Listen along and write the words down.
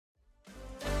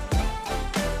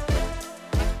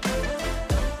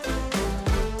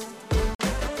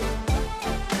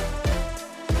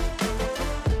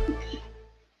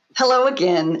Hello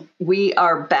again. We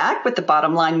are back with the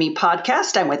Bottom Line Me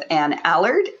podcast. I'm with Ann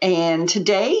Allard, and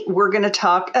today we're going to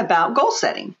talk about goal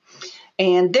setting.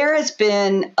 And there has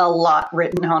been a lot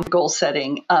written on goal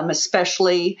setting,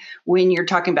 especially when you're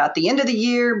talking about the end of the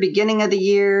year, beginning of the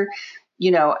year.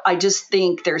 I just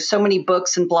think there's so many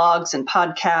books and blogs and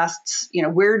podcasts.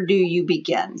 Where do you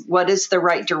begin? What is the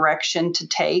right direction to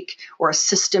take or a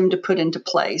system to put into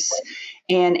place?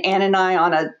 And Ann and I,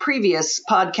 on a previous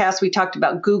podcast, we talked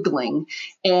about Googling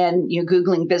and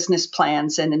Googling business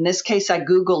plans. And in this case, I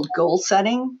Googled goal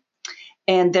setting,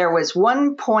 and there was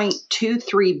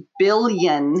 1.23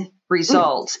 billion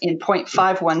results in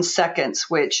 0.51 seconds,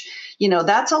 which,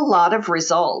 that's a lot of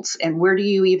results. And where do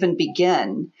you even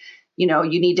begin?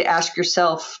 You need to ask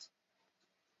yourself,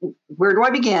 where do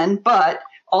I begin? But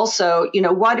also,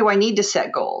 why do I need to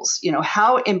set goals?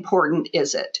 How important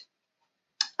is it?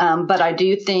 But I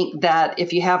do think that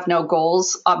if you have no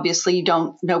goals, obviously you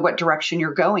don't know what direction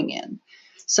you're going in.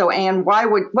 So, Anne,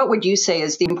 what would you say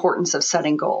is the importance of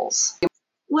setting goals?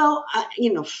 Well,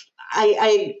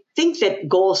 I think that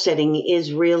goal setting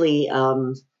is really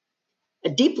a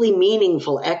deeply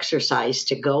meaningful exercise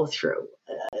to go through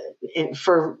and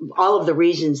for all of the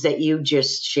reasons that you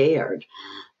just shared.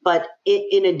 But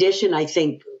in addition, I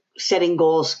think setting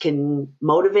goals can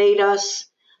motivate us.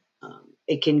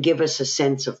 It can give us a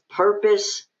sense of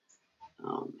purpose,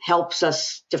 helps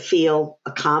us to feel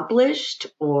accomplished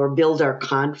or build our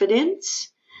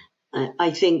confidence.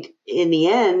 I think in the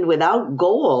end, without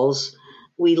goals,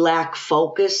 we lack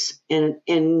focus and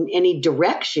any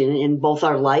direction in both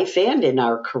our life and in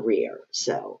our career.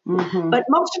 So, But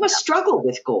most of us struggle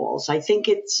with goals. I think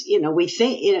it's, we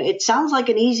think, it sounds like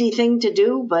an easy thing to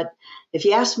do, but if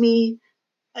you ask me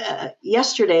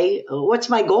yesterday, what's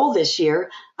my goal this year?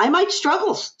 I might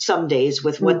struggle some days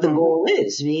with what the goal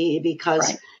is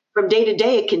because from day to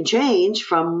day, it can change.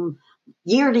 From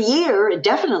year to year, it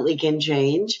definitely can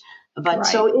change. But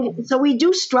so we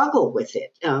do struggle with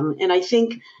it. And I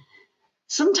think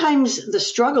sometimes the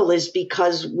struggle is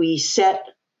because we set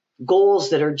goals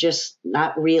that are just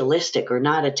not realistic or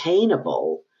not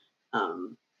attainable,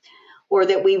 or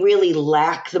that we really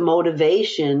lack the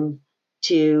motivation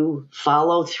to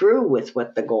follow through with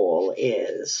what the goal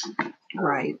is.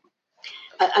 Right.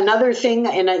 Another thing,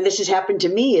 and this has happened to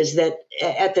me, is that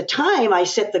at the time I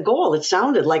set the goal, it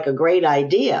sounded like a great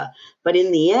idea. But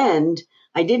in the end,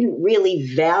 I didn't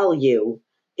really value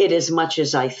it as much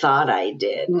as I thought I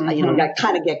did. I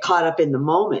kind of get caught up in the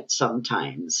moment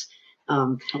sometimes.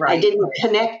 I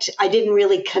didn't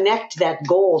really connect that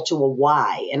goal to a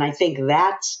why. And I think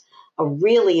that's a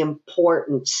really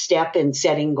important step in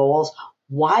setting goals.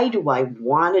 Why do I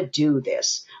want to do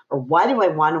this? Or why do I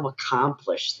want to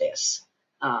accomplish this?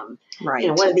 One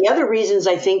of the other reasons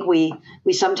I think we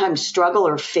sometimes struggle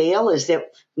or fail is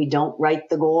that we don't write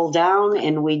the goal down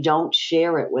and we don't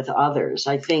share it with others.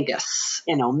 I think,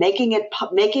 making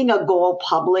a goal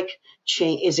public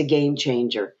is a game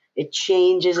changer. It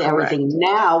changes everything.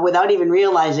 Now, without even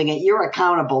realizing it, you're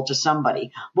accountable to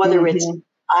somebody, whether it's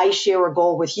I share a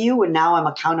goal with you and now I'm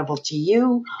accountable to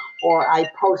you, or I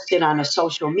post it on a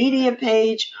social media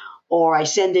page, or I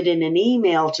send it in an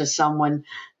email to someone.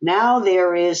 Now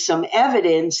there is some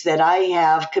evidence that I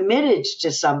have committed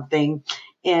to something,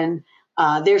 and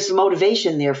there's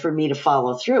motivation there for me to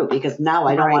follow through because now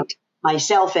I don't want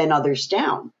myself and others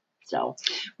down. So,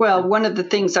 well, one of the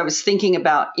things I was thinking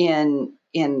about in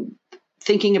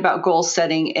thinking about goal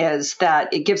setting is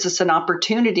that it gives us an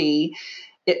opportunity.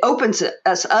 It opens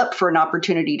us up for an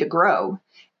opportunity to grow.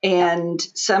 And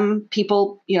some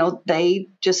people, they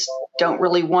just don't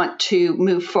really want to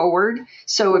move forward.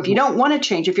 So if you don't want to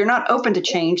change, if you're not open to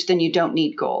change, then you don't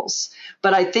need goals.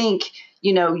 But I think,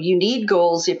 you need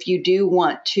goals if you do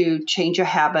want to change a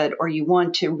habit or you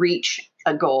want to reach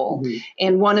a goal.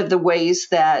 And one of the ways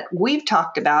that we've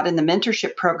talked about in the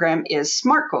mentorship program is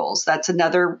SMART goals. That's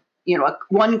another,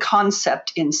 one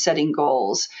concept in setting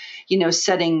goals,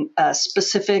 setting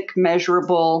specific,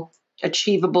 measurable,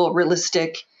 achievable,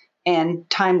 realistic, and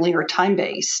timely or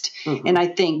time-based. And I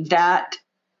think that,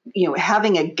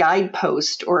 having a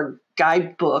guidepost or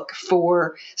guidebook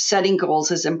for setting goals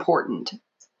is important.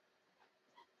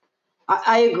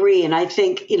 I agree. And I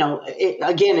think,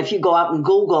 again, if you go out and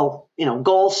Google,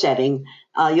 goal setting,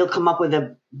 you'll come up with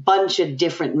a bunch of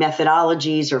different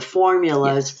methodologies or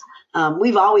formulas. Yes.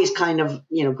 We've always kind of,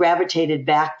 gravitated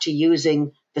back to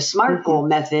using the SMART goal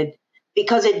method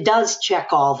because it does check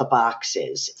all the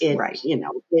boxes. And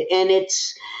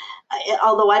it's,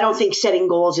 although I don't think setting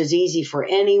goals is easy for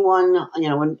anyone,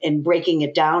 and breaking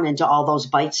it down into all those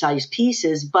bite-sized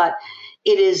pieces, but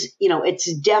it is,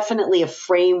 it's definitely a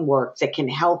framework that can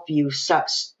help you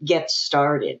get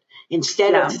started.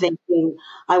 Instead of Yeah. thinking,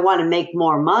 I want to make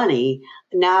more money,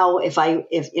 now if I'm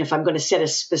going to set a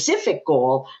specific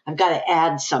goal, I've got to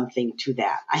add something to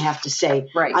that. I have to say,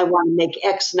 Right. I want to make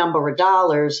X number of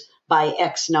dollars by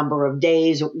X number of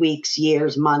days, weeks,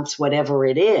 years, months, whatever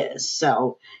it is.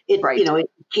 So Right. it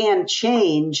can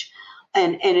change,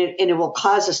 and it will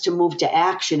cause us to move to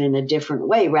action in a different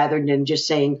way rather than just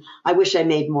saying, I wish I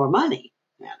made more money.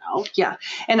 Yeah.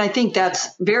 And I think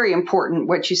that's very important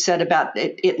what you said about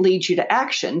it leads you to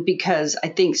action, because I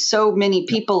think so many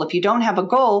people, if you don't have a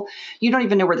goal, you don't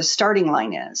even know where the starting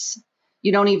line is.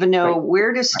 You don't even know Right.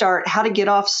 where to start, how to get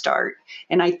off start.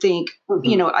 And I think,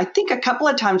 I think a couple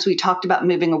of times we talked about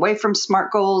moving away from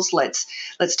SMART goals. Let's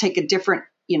take a different,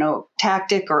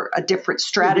 tactic or a different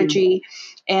strategy.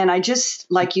 And I just,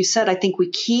 like you said, I think we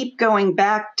keep going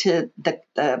back to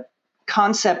the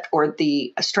concept or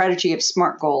the strategy of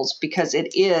SMART goals, because it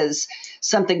is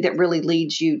something that really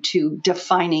leads you to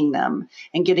defining them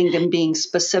and getting them being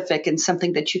specific and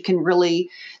something that you can really,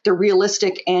 they're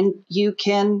realistic and you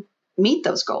can meet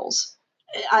those goals.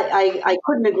 I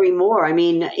couldn't agree more. I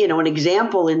mean, an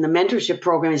example in the mentorship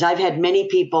program is I've had many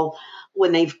people,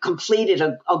 when they've completed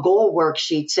a goal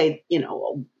worksheet, say,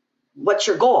 what's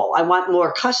your goal? I want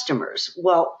more customers.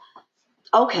 Well,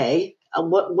 okay,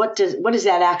 what does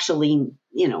that actually,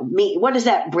 mean? What does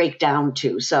that break down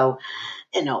to? So,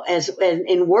 as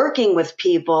in working with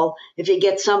people, if you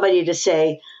get somebody to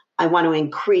say, I want to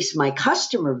increase my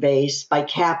customer base by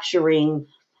capturing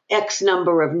X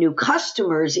number of new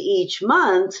customers each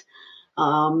month,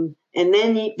 and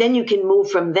then you can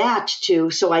move from that to,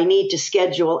 so I need to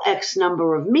schedule X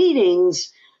number of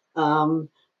meetings,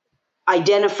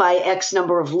 identify X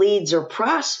number of leads or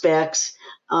prospects.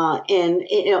 And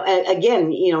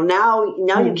again, now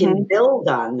you can build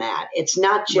on that. It's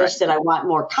not Right. just that I want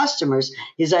more customers,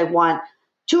 is I want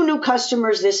 2 new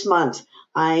customers this month.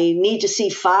 I need to see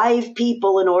 5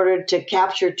 people in order to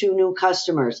capture 2 new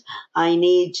customers. I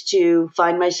need to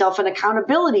find myself an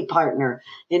accountability partner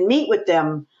and meet with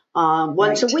them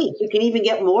once a Right. week. You can even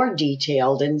get more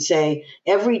detailed and say,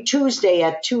 every Tuesday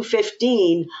at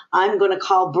 2:15, I'm going to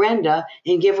call Brenda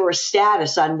and give her a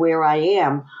status on where I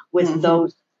am with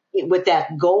with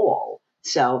that goal.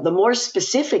 So the more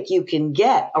specific you can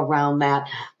get around that,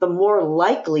 the more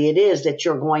likely it is that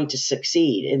you're going to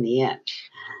succeed in the end.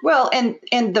 Well, and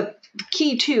the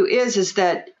key too is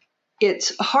that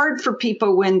it's hard for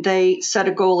people when they set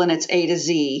a goal and it's A to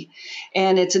Z.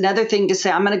 And it's another thing to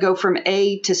say, I'm going to go from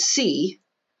A to C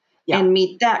Yeah, and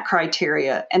meet that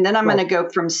criteria. And then I'm going right. to go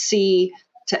from C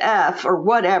to F or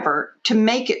whatever to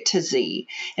make it to Z.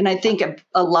 And I think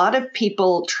a lot of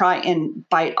people try and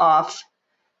bite off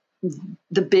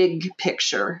the big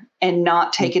picture and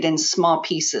not take it in small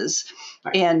pieces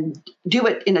Right. and do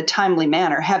it in a timely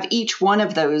manner. Have each one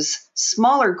of those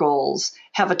smaller goals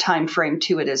have a time frame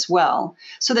to it as well,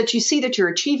 so that you see that you're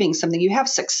achieving something, you have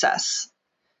success.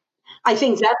 I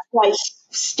think that's why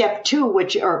step 2,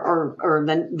 which or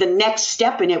the next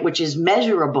step in it, which is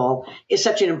measurable, is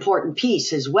such an important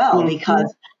piece as well.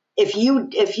 Because if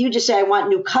you just say, I want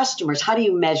new customers, how do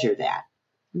you measure that?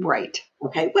 Right.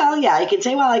 Okay. Well, yeah, I can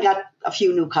say, well, I got a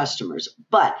few new customers.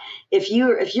 But if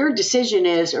your decision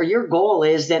is, or your goal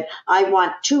is that I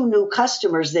want 2 new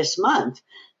customers this month,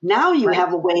 now you Right.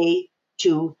 have a way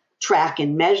to track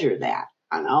and measure that.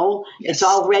 I know it's Yes.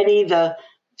 already the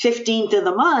 15th of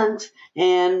the month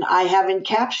and I haven't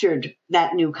captured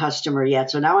that new customer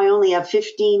yet. So now I only have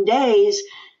 15 days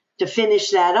to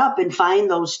finish that up and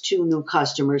find those 2 new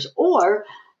customers. Or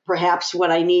perhaps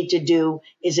what I need to do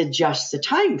is adjust the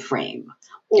time frame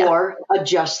or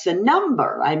adjust the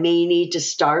number. I may need to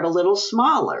start a little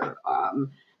smaller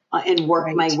and work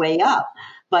my Right. way up.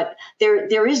 But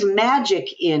there is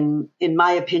magic in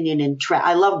my opinion,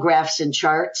 I love graphs and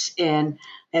charts. And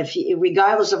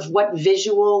regardless of what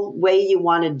visual way you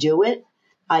want to do it,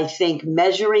 I think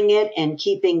measuring it and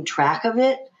keeping track of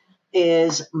it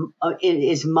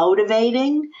is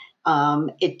motivating.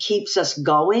 It keeps us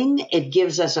going. It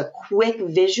gives us a quick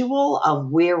visual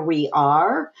of where we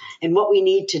are and what we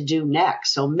need to do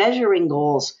next. So measuring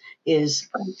goals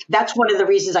that's one of the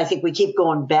reasons I think we keep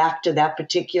going back to that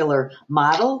particular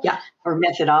model or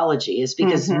methodology, is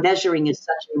because measuring is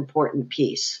such an important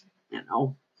piece,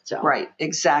 So. Right.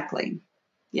 Exactly.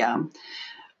 Yeah.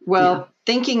 Well,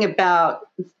 thinking about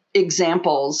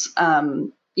examples,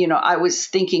 I was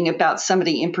thinking about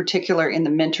somebody in particular in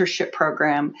the mentorship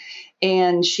program,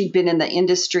 and she'd been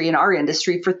in our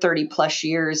industry for 30 plus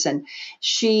years. And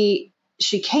she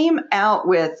she came out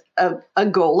with a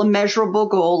goal, a measurable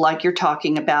goal, like you're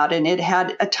talking about, and it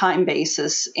had a time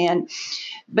basis.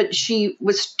 But she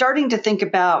was starting to think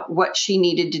about what she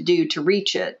needed to do to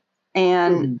reach it.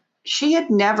 And she had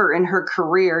never in her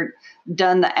career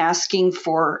done the asking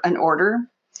for an order.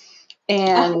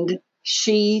 And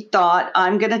she thought,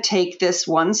 I'm going to take this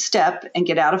one step and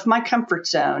get out of my comfort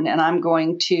zone. And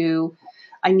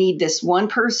I need this one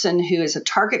person who is a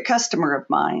target customer of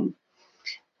mine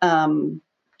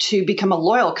to become a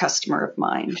loyal customer of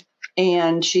mine.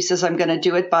 And she says, I'm going to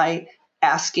do it by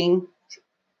asking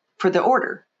for the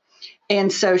order.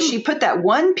 And so she put that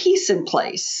one piece in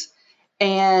place,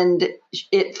 and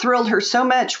it thrilled her so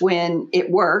much when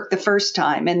it worked the first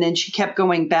time. And then she kept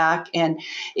going back, and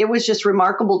it was just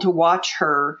remarkable to watch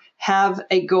her have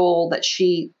a goal that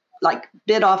she like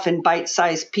bit off in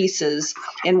bite-sized pieces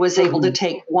and was able to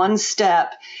take one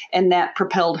step, and that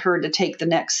propelled her to take the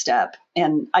next step.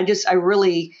 And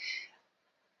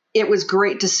it was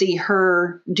great to see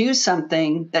her do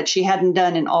something that she hadn't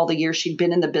done in all the years she'd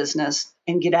been in the business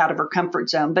and get out of her comfort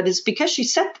zone. But it's because she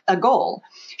set a goal.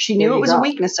 She knew it was a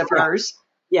weakness of hers.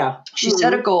 Yeah. She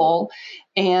set a goal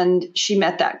and she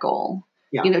met that goal.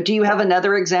 Yeah. Do you have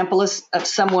another example of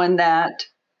someone that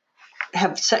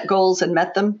have set goals and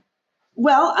met them?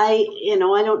 Well, I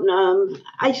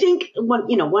think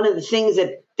one of the things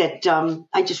that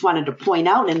I just wanted to point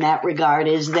out in that regard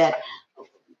is that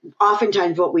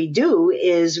oftentimes what we do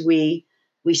is we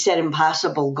set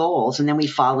impossible goals and then we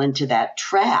fall into that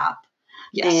trap.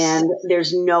 Yes. And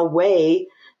there's no way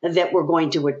that we're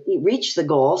going to reach the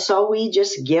goal, so we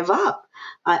just give up.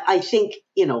 I think,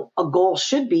 a goal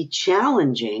should be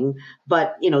challenging,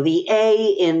 but, the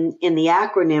A in the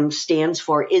acronym stands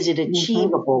for, is it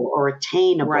achievable or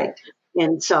attainable? Right.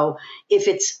 And so if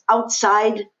it's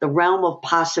outside the realm of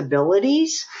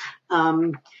possibilities,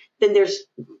 then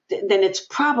it's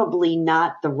probably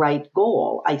not the right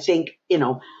goal. I think,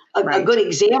 a good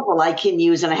example I can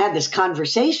use, and I had this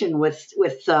conversation with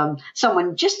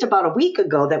someone just about a week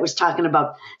ago that was talking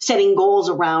about setting goals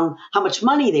around how much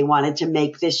money they wanted to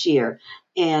make this year.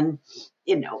 And,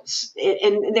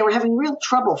 and they were having real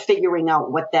trouble figuring out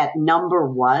what that number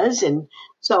was. And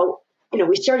so,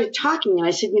 we started talking, and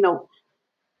I said,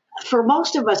 for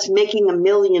most of us, making $1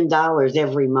 million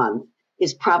every month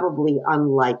is probably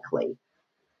unlikely.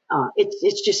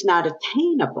 It's just not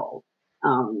attainable.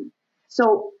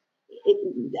 So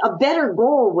a better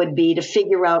goal would be to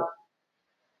figure out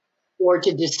or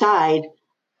to decide,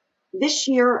 this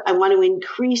year I want to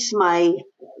increase my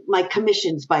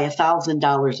commissions by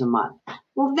 $1,000 a month.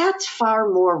 Well, that's far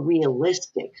more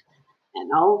realistic,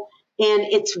 and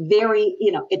it's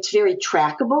very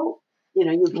trackable.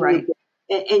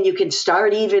 You can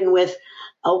start even with,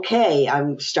 okay,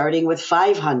 I'm starting with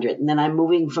 500 and then I'm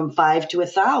moving from 5 to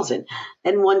 1,000.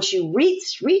 And once you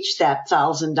reach that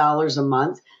 $1,000 a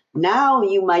month, now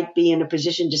you might be in a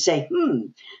position to say,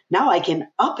 now I can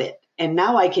up it. And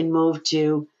now I can move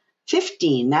to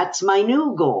 15. That's my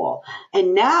new goal.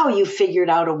 And now you figured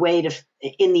out a way to,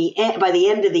 by the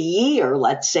end of the year,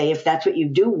 let's say, if that's what you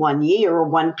do 1 year or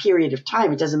one period of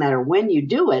time, it doesn't matter when you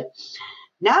do it.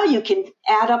 Now you can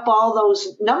add up all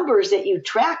those numbers that you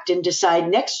tracked and decide,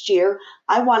 next year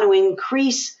I want to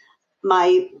increase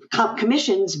my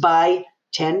commissions by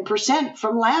 10%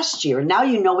 from last year. Now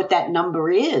you know what that number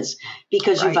is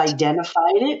because you've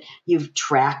identified it, you've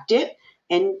tracked it,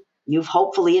 and you've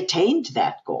hopefully attained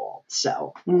that goal.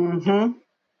 So,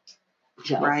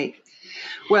 right.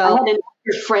 Well, I had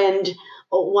another friend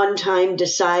one time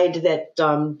decide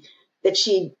that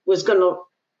she was going to.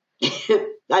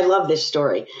 I love this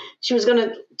story. She was going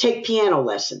to take piano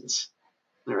lessons.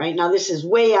 All right. Now, this is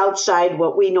way outside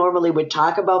what we normally would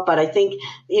talk about, but I think,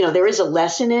 there is a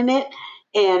lesson in it.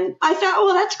 And I thought,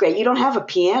 well, that's great. You don't have a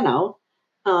piano,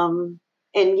 and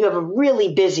you have a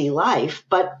really busy life,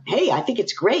 but hey, I think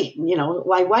it's great.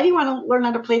 Why do you want to learn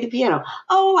how to play the piano?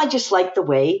 Oh, I just like the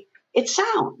way it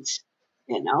sounds.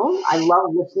 I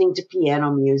love listening to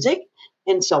piano music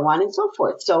and so on and so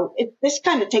forth. So this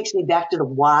kind of takes me back to the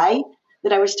why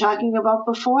that I was talking about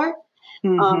before.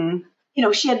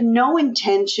 She had no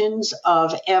intentions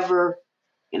of ever,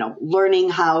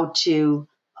 learning how to,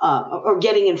 or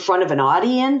getting in front of an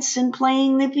audience and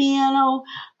playing the piano.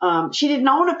 She didn't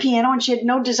own a piano and she had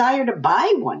no desire to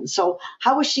buy one. So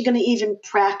how was she going to even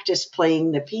practice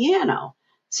playing the piano?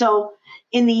 So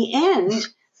in the end,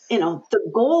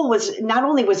 the goal was, not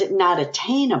only was it not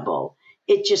attainable,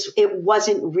 it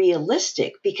wasn't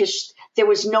realistic because there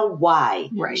was no why.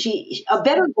 Right. A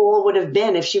better goal would have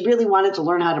been, if she really wanted to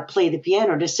learn how to play the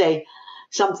piano, to say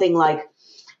something like,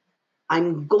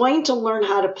 I'm going to learn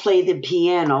how to play the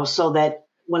piano so that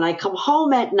when I come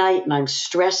home at night and I'm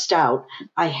stressed out,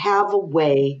 I have a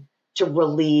way to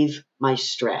relieve my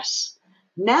stress.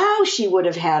 Now she would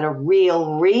have had a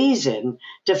real reason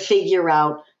to figure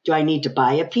out, do I need to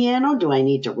buy a piano? Do I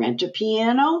need to rent a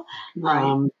piano?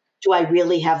 Right. Do I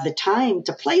really have the time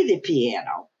to play the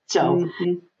piano? So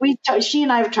she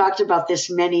and I have talked about this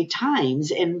many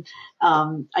times, and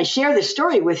I share this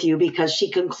story with you because she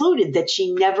concluded that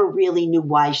she never really knew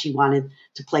why she wanted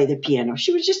to play the piano.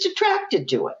 She was just attracted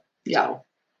to it. Yeah. So,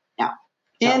 yeah.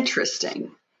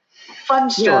 Interesting. Fun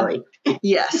story. Well,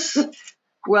 yes.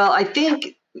 Well, I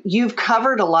think you've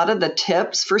covered a lot of the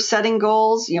tips for setting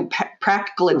goals,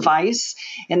 practical advice,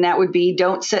 and that would be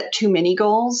don't set too many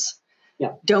goals.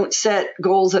 Yeah. Don't set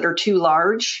goals that are too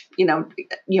large.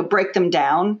 Break them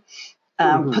down,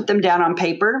 put them down on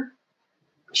paper,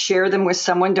 share them with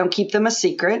someone. Don't keep them a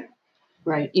secret.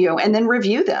 Right. And then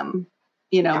review them.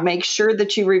 Make sure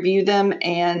that you review them.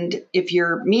 And if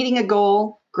you're meeting a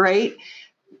goal, great.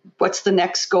 What's the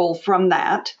next goal from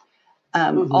that?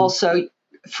 Also,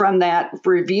 from that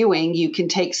reviewing, you can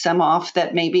take some off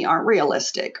that maybe aren't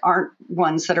realistic, aren't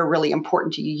ones that are really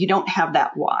important to you. You don't have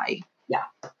that why. Yeah.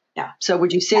 Yeah. So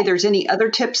would you say there's any other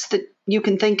tips that you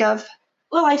can think of?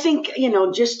 Well, I think,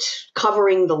 just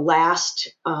covering the last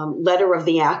letter of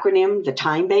the acronym, the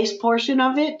time-based portion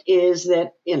of it, is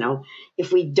that,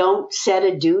 if we don't set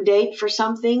a due date for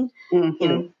something,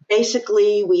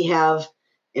 basically we have,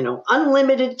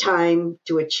 unlimited time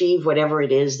to achieve whatever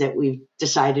it is that we've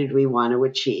decided we want to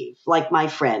achieve. Like my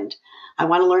friend, I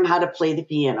want to learn how to play the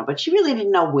piano, but she really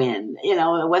didn't know when.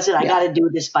 It wasn't, I got to do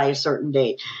this by a certain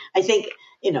date. I think,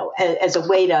 as a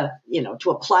way to,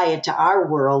 to apply it to our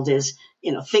world is,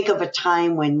 think of a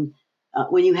time when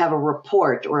you have a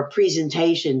report or a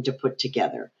presentation to put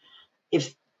together.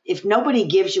 If nobody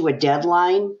gives you a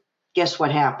deadline, guess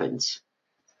what happens?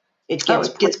 It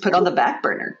gets put on the back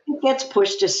burner. It gets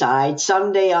pushed aside.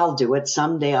 Someday I'll do it.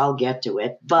 Someday I'll get to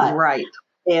it. But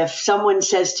if someone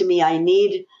says to me, I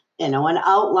need, an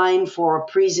outline for a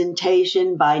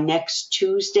presentation by next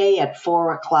Tuesday at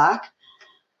 4:00,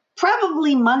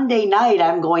 probably Monday night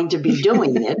I'm going to be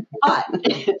doing it. But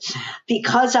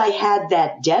because I had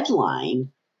that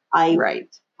deadline, I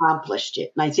accomplished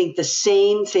it. And I think the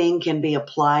same thing can be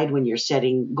applied when you're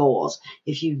setting goals.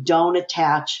 If you don't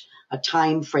attach a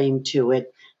time frame to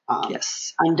it,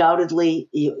 undoubtedly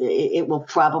it will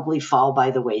probably fall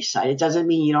by the wayside. It doesn't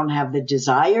mean you don't have the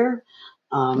desire,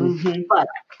 but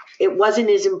it wasn't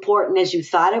as important as you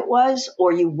thought it was,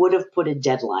 or you would have put a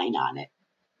deadline on it.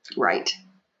 Right.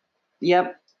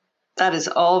 Yep. That is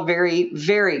all very,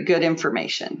 very good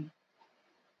information.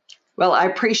 Well, I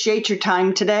appreciate your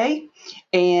time today,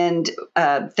 and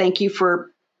thank you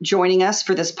for joining us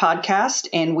for this podcast,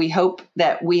 and we hope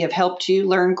that we have helped you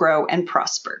learn, grow, and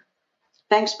prosper.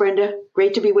 Thanks, Brenda.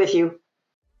 Great to be with you.